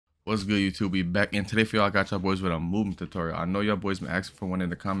What's good, YouTube? We back, and today for y'all I got y'all boys with a movement tutorial. I know y'all boys been asking for one in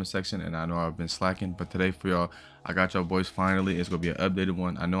the comment section, and I know I've been slacking, but today for y'all I got y'all boys finally. It's gonna be an updated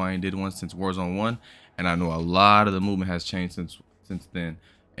one. I know I ain't did one since Warzone 1, and I know a lot of the movement has changed since then.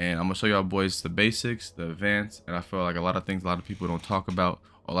 And I'm gonna show y'all boys the basics, the advanced, and I feel like a lot of things a lot of people don't talk about,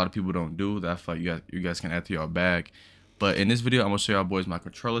 or a lot of people don't do, that I feel like you guys can add to your bag. But in this video I'm gonna show y'all boys my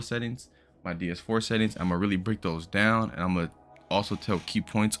controller settings, my DS4 settings. I'm gonna really break those down, and I'm gonna also tell key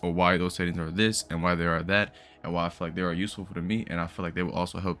points or why those settings are this and why they are that, and why I feel like they are useful for me, and I feel like they will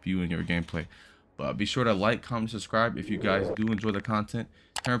also help you in your gameplay. But be sure to like, comment, subscribe if you guys do enjoy the content.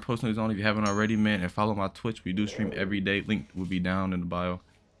 Turn post notifications on if you haven't already, man, and follow my Twitch. We do stream every day. Link will be down in the bio.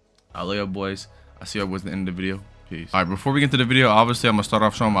 I love you boys. I see you boys at the end of the video. Peace. All right, before we get to the video, obviously I'm gonna start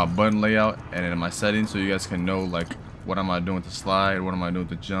off showing my button layout and then my settings, so you guys can know like what am I doing to slide, what am I doing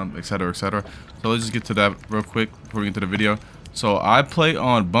to jump, etc., etc. So let's just get to that real quick before we get to the video. So I play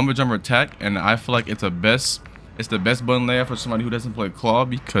on bumper jumper attack, and I feel like it's the best button layout for somebody who doesn't play claw,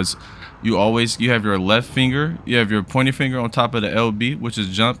 because you have your left finger, you have your pointing finger on top of the LB, which is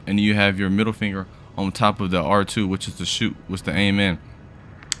jump, and you have your middle finger on top of the R2, which is the shoot, which the aim in.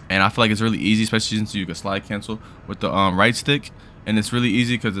 And I feel like it's really easy, especially since you can slide cancel with the right stick, and it's really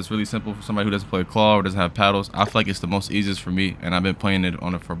easy because it's really simple for somebody who doesn't play claw or doesn't have paddles. I feel like it's the most easiest for me, and I've been playing it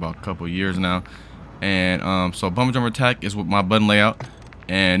on it for about a couple years now. And so bumper jumper attack is with my button layout,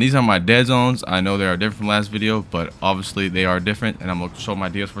 and these are my dead zones. I know they are different from last video, but obviously they are different, and I'm gonna show my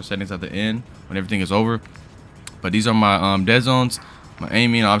DS4 settings at the end when everything is over. But these are my dead zones. My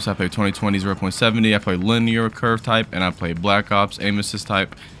aiming, obviously I play 2020 0.70. I play linear curve type, and I play black ops aim assist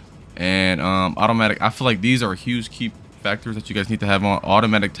type, and automatic. I feel like these are huge key factors that you guys need to have on.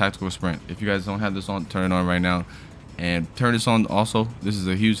 Automatic tactical sprint. If you guys don't have this on, turn it on right now. And turn this on also. This is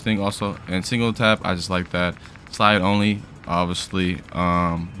a huge thing also. And single tap, I just like that. Slide only, obviously.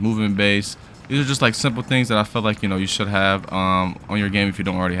 Movement base. These are just like simple things that I feel like, you know, you should have on your game if you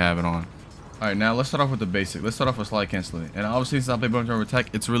don't already have it on. Alright, now let's start off with the basic. Let's start off with slide canceling. And obviously since I play bumper jumper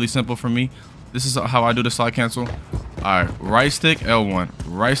attack, it's really simple for me. This is how I do the slide cancel. Alright, right stick L1,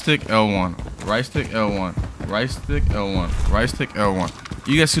 right stick L1, right stick L1, right stick L1, right stick L1.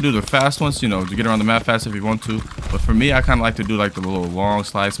 You guys can do the fast ones, you know, to get around the map fast if you want to. But for me, I kind of like to do like the little long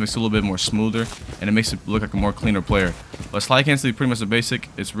slides. Makes it a little bit more smoother, and it makes it look like a more cleaner player. But slide canceling is pretty much the basic.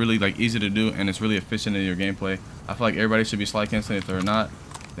 It's really like easy to do, and it's really efficient in your gameplay. I feel like everybody should be slide canceling. If they're not,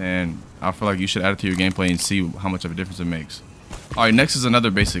 then I feel like you should add it to your gameplay and see how much of a difference it makes. Alright, next is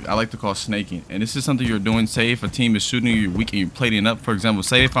another basic I like to call snaking, and this is something you're doing. Say if a team is shooting you, you're weak and you're plating up. For example,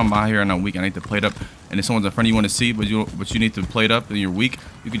 say if I'm out here and I'm weak, I need to plate up, and if someone's in front of you want to see, but you need to plate up and you're weak,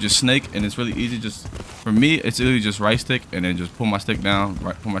 you can just snake, and it's really easy. Just for me, it's really just right stick and then just pull my stick down,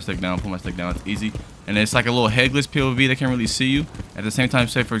 pull my stick down, pull my stick down. It's easy, and it's like a little headless POV. They can't really see you. At the same time,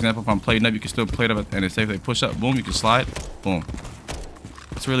 say for example, if I'm plating up, you can still plate up, and say if they push up, boom, you can slide, boom.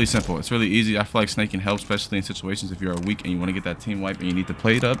 It's really simple. It's really easy. I feel like snaking helps, especially in situations if you're weak and you want to get that team wipe and you need to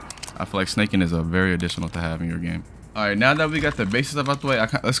play it up. I feel like snaking is a very additional to have in your game. All right, now that we got the basics out the way,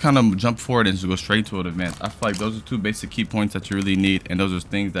 let's kind of jump forward and just go straight to an advanced. I feel like those are two basic key points that you really need, and those are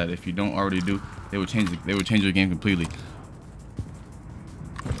things that if you don't already do, they would change your game completely.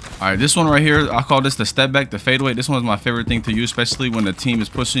 All right, this one right here, I call this the step back, the fadeaway. This one's my favorite thing to use, especially when the team is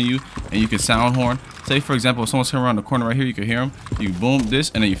pushing you and you can sound horn. Say for example, if someone's coming around the corner right here, you can hear them. You boom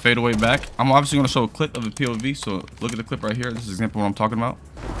this and then you fade away back. I'm obviously going to show a clip of the POV, so look at the clip right here. This is an example of what I'm talking about.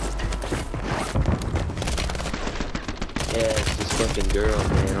 Yeah, it's this fucking girl,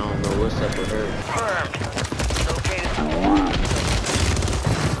 man. I don't know what's up with her.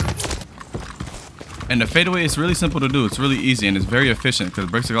 And the fadeaway is really simple to do. It's really easy and it's very efficient because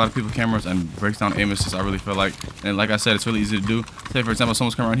it breaks a lot of people's cameras and breaks down aim assist. I really feel like, and like I said, it's really easy to do. Say for example,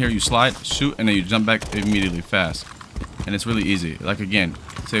 someone's coming around here, you slide, shoot, and then you jump back immediately fast. And it's really easy. Like again,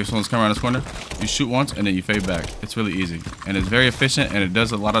 say if someone's coming around this corner, you shoot once and then you fade back. It's really easy and it's very efficient, and it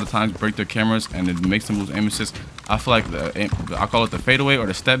does a lot of the times break their cameras and it makes them lose aim assist. I feel like I call it the fadeaway or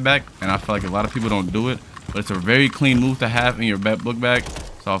the step back, and I feel like a lot of people don't do it, but it's a very clean move to have in your book bag.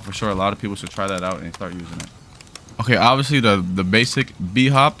 So for sure, a lot of people should try that out and start using it. Okay, obviously the basic B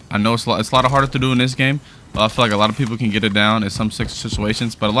hop. I know it's a lot harder to do in this game, but I feel like a lot of people can get it down in some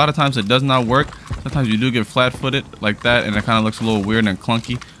situations. But a lot of times it does not work. Sometimes you do get flat-footed like that, and it kind of looks a little weird and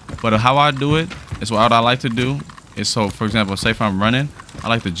clunky. But how I do it is what I like to do is, so for example, say if I'm running, I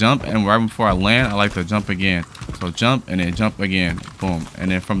like to jump, and right before I land, I like to jump again. So jump and then jump again, boom. And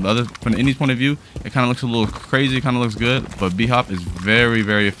then from any point of view, it kind of looks a little crazy, kind of looks good, but B-hop is very,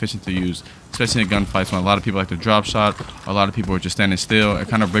 very efficient to use, especially in gunfights when a lot of people like to drop shot, a lot of people are just standing still. It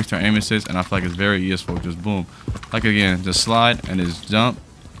kind of breaks their aim assist, and I feel like it's very useful. Just boom, like again, just slide and just jump,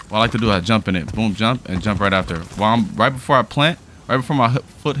 what I like to do, I jump in it, boom, jump, and jump right after. Right before I plant, right before my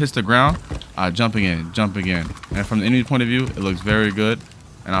foot hits the ground, I jump again, and from the enemy point of view, it looks very good,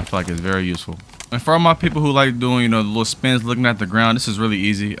 and I feel like it's very useful. And for all my people who like doing, the little spins, looking at the ground, this is really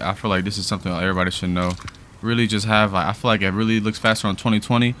easy. I feel like this is something everybody should know. Really just have, I feel like it really looks faster on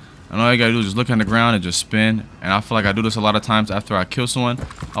 2020. And all you gotta do is just look at the ground and just spin. And I feel like I do this a lot of times after I kill someone.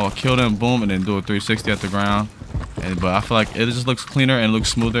 I will kill them, boom, and then do a 360 at the ground. But I feel like it just looks cleaner and looks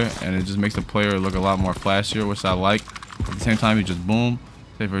smoother, and it just makes the player look a lot more flashier, which I like. At the same time, you just boom.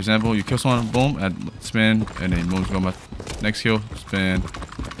 Say for example, you kill someone, boom, and spin, and then boom, go my next kill, spin,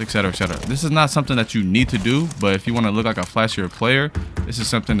 etc., etc. This is not something that you need to do, but if you want to look like a flashier player, this is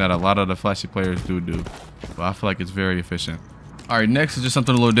something that a lot of the flashy players do. But I feel like it's very efficient. Alright, next is just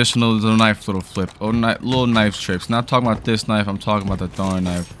something a little additional, is a knife little flip, or little knife trips. Not talking about this knife, I'm talking about the throwing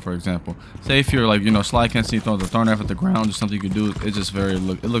knife, for example. Say if you're like, slide cancel, you throw the throwing knife at the ground, just something you can do. It's just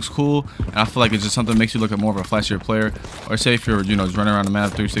it looks cool, and I feel like it's just something that makes you look at more of a flashier player. Or say if you're, just running around the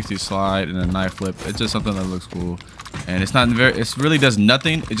map, 360 slide and a knife flip, it's just something that looks cool. And it's not it really does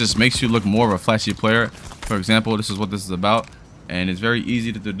nothing, it just makes you look more of a flashy player. For example, this is what this is about, and it's very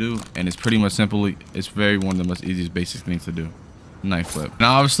easy to do, and it's pretty much simple. It's one of the most easiest basic things to do. Knife flip.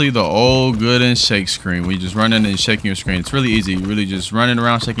 Now obviously the old good and shake screen, where you just running and shaking your screen. It's really easy. Really just running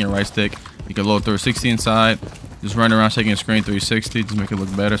around, shaking your right stick. You can load 360 inside, just running around shaking your screen 360 to make it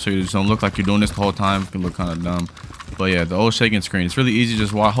look better, so you just don't look like you're doing this the whole time. It can look kind of dumb. But yeah, the old shaking screen, it's really easy.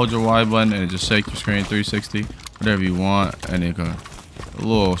 Just hold your Y button and just shake your screen 360, whatever you want, and then a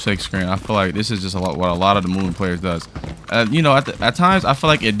little shake screen. I feel like this is just what a lot of the moving players does. At times I feel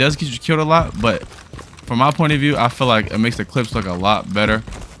like it does get you killed a lot, but from my point of view, I feel like it makes the clips look a lot better,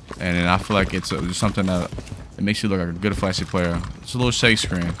 and then I feel like it's just something that it makes you look like a good flashy player. It's a little shake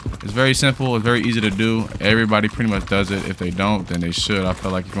screen. It's very simple. It's very easy to do. Everybody pretty much does it. If they don't, then they should. I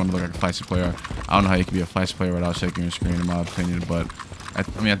feel like if you want to look like a flashy player, I don't know how you can be a flashy player without shaking your screen, in my opinion. But at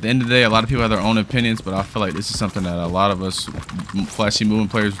the end of the day, a lot of people have their own opinions, but I feel like this is something that a lot of us flashy moving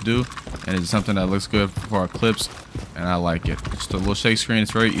players do, and it's something that looks good for our clips, and I like it. Just a little shake screen.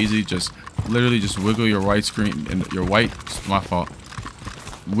 It's very easy. Just literally just wiggle your right screen and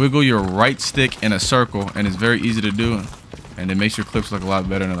wiggle your right stick in a circle, and it's very easy to do, and it makes your clips look a lot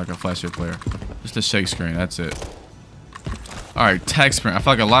better than like a flashier player. Just a shake screen. That's it. Alright, tag sprint. I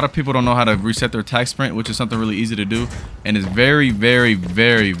feel like a lot of people don't know how to reset their tag sprint, which is something really easy to do, and it's very, very,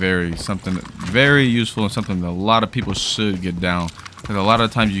 very, very something very useful, and something that a lot of people should get down, because a lot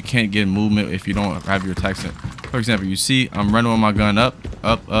of times you can't get movement if you don't have your tag sprint. For example, you see I'm running with my gun up,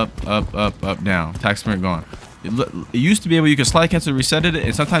 down, tag sprint gone. It used to be able, you could slide cancel, reset it,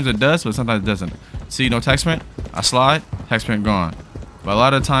 and sometimes it does, but sometimes it doesn't. See, tag sprint, I slide, tag sprint gone. But a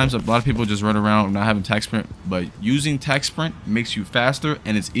lot of times, a lot of people just run around not having tag sprint, but using tag sprint makes you faster,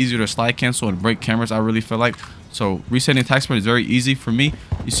 and it's easier to slide cancel and break cameras, I really feel like. So resetting tag sprint is very easy for me.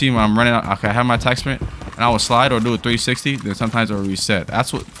 You see when I'm running out, I have my tag sprint, and I will slide or do a 360, then sometimes I will reset.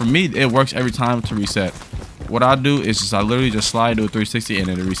 That's what, for me, it works every time to reset. What I do is just I literally just slide, do a 360, and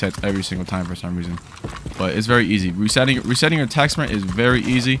then it resets every single time for some reason. But it's very easy. Resetting your tag sprint is very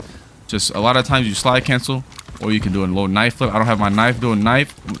easy. Just a lot of times you slide cancel, or you can do a little knife flip. I don't have my knife doing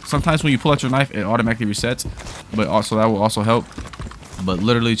knife. Sometimes when you pull out your knife, it automatically resets, but also that will also help. But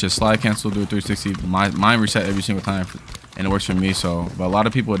literally just slide cancel, do a 360. Mine reset every single time, and it works for me. So, but a lot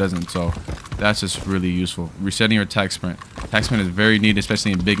of people it doesn't. So that's just really useful. Resetting your tag sprint. Tag sprint is very needed,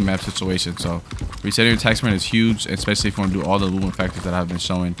 especially in big map situations. So resetting your tag sprint is huge, especially if you want to do all the movement factors that I've been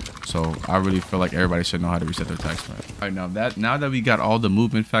showing. So I really feel like everybody should know how to reset their tag sprint. All right, now that we got all the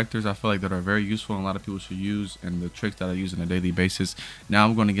movement factors, I feel like that are very useful and a lot of people should use, and the tricks that I use on a daily basis. Now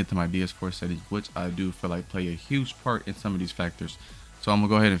I'm going to get to my DS4 settings, which I do feel like play a huge part in some of these factors. So I'm gonna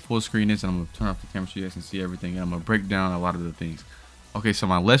go ahead and full screen this, and I'm gonna turn off the camera so you guys can see everything, and I'm gonna break down a lot of the things. Okay, so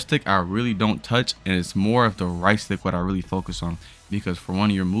my left stick I really don't touch, and it's more of the right stick what I really focus on, because for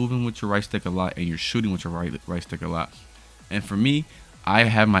one, you're moving with your right stick a lot and you're shooting with your right stick a lot. And for me, I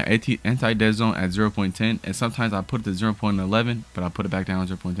have my anti-dead zone at 0.10, and sometimes I put it to 0.11, but I put it back down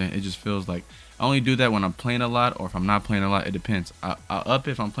to 0.10. It just feels like I only do that when I'm playing a lot, or if I'm not playing a lot. It depends. I'll up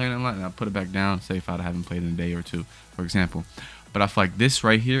it if I'm playing a lot, and I'll put it back down, say if I haven't played in a day or two, for example. But I feel like this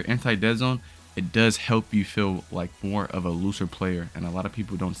right here, anti-dead zone, it does help you feel like more of a looser player, and a lot of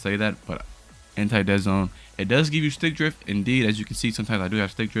people don't say that, but anti-dead zone, it does give you stick drift. Indeed, as you can see, sometimes I do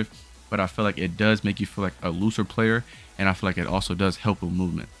have stick drift, but I feel like it does make you feel like a looser player, and I feel like it also does help with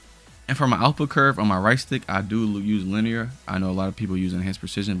movement. And for my output curve on my right stick, I do use linear. I know a lot of people use enhanced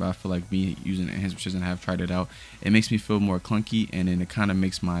precision, but I feel like me using enhanced precision, I have tried it out. It makes me feel more clunky, and then it kind of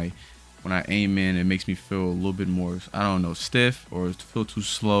makes my when I aim in, it makes me feel a little bit more, I don't know, stiff, or feel too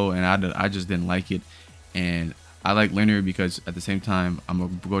slow, and I just didn't like it. And I like linear because at the same time I'm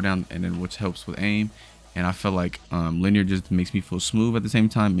gonna go down, and then which helps with aim. And I feel like linear just makes me feel smooth at the same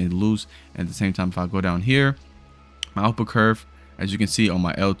time and loose. And at the same time, if I go down here, my output curve, as you can see on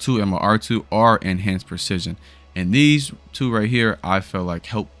my L2 and my R2, are enhanced precision. And these two right here, I feel like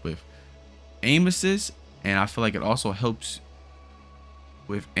help with aim assist, and I feel like it also helps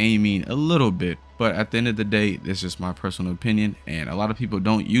with aiming a little bit. But at the end of the day, this is just my personal opinion, and a lot of people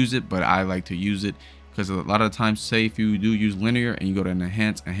don't use it, but I like to use it because a lot of times, say if you do use linear and you go to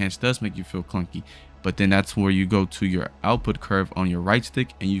enhance does make you feel clunky. But then that's where you go to your output curve on your right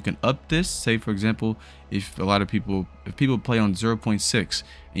stick, and you can up this. Say for example, if people play on 0.6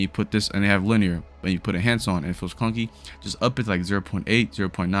 and you put this and they have linear, and you put enhance on and it feels clunky, just up it like 0.8,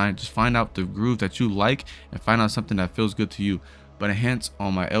 0.9. Just find out the groove that you like and find out something that feels good to you. But enhance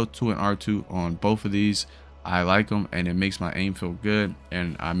on my L2 and R2 on both of these, I like them, and it makes my aim feel good,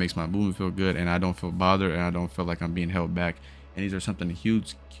 and it makes my movement feel good, and I don't feel bothered, and I don't feel like I'm being held back. And these are something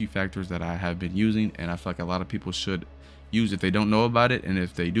huge key factors that I have been using, and I feel like a lot of people should use if they don't know about it. And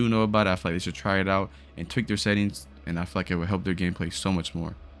if they do know about it, I feel like they should try it out and tweak their settings, and I feel like it will help their gameplay so much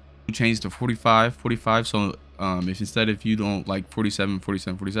more. Change to 45. So if you don't like 47,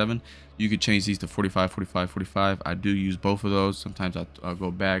 47, 47, you could change these to 45, 45, 45. I do use both of those. Sometimes I'll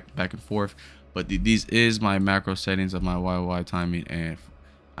go back and forth, but these is my macro settings of my YY timing, and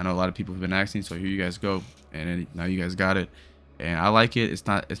I know a lot of people have been asking, so here you guys go, and then now you guys got it. And I like it.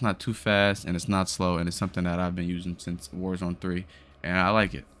 It's not too fast, and it's not slow, and it's something that I've been using since Warzone 3, and I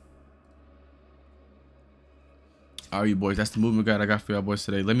like it. All right, boys, that's the movement guide I got for y'all boys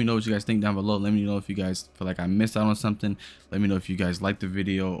today. Let me know what you guys think down below. Let me know if you guys feel like I missed out on something. Let me know if you guys liked the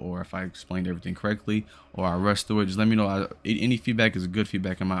video, or if I explained everything correctly, or I rushed through it. Just let me know. Any feedback is good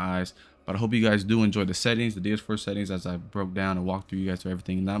feedback in my eyes. But I hope you guys do enjoy the settings, the DS4 settings, as I broke down and walked through you guys through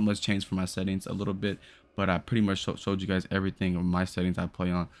everything. Not much changed for my settings, a little bit, but I pretty much showed you guys everything of my settings I play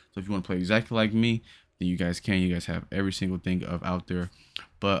on. So if you want to play exactly like me, then you guys can. You guys have every single thing out there.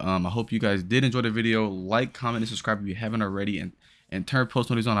 But I hope you guys did enjoy the video. Like, comment, and subscribe if you haven't already, and turn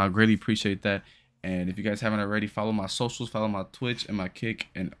post notifications on. I greatly appreciate that. And if you guys haven't already, follow my socials, follow my Twitch and my Kick,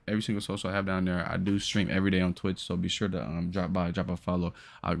 and every single social I have down there. I do stream every day on Twitch, so be sure to drop a follow.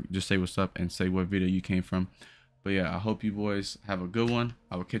 I'll just say what's up and say what video you came from. But yeah, I hope you boys have a good one.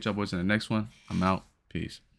 I will catch y'all boys in the next one. I'm out. Peace.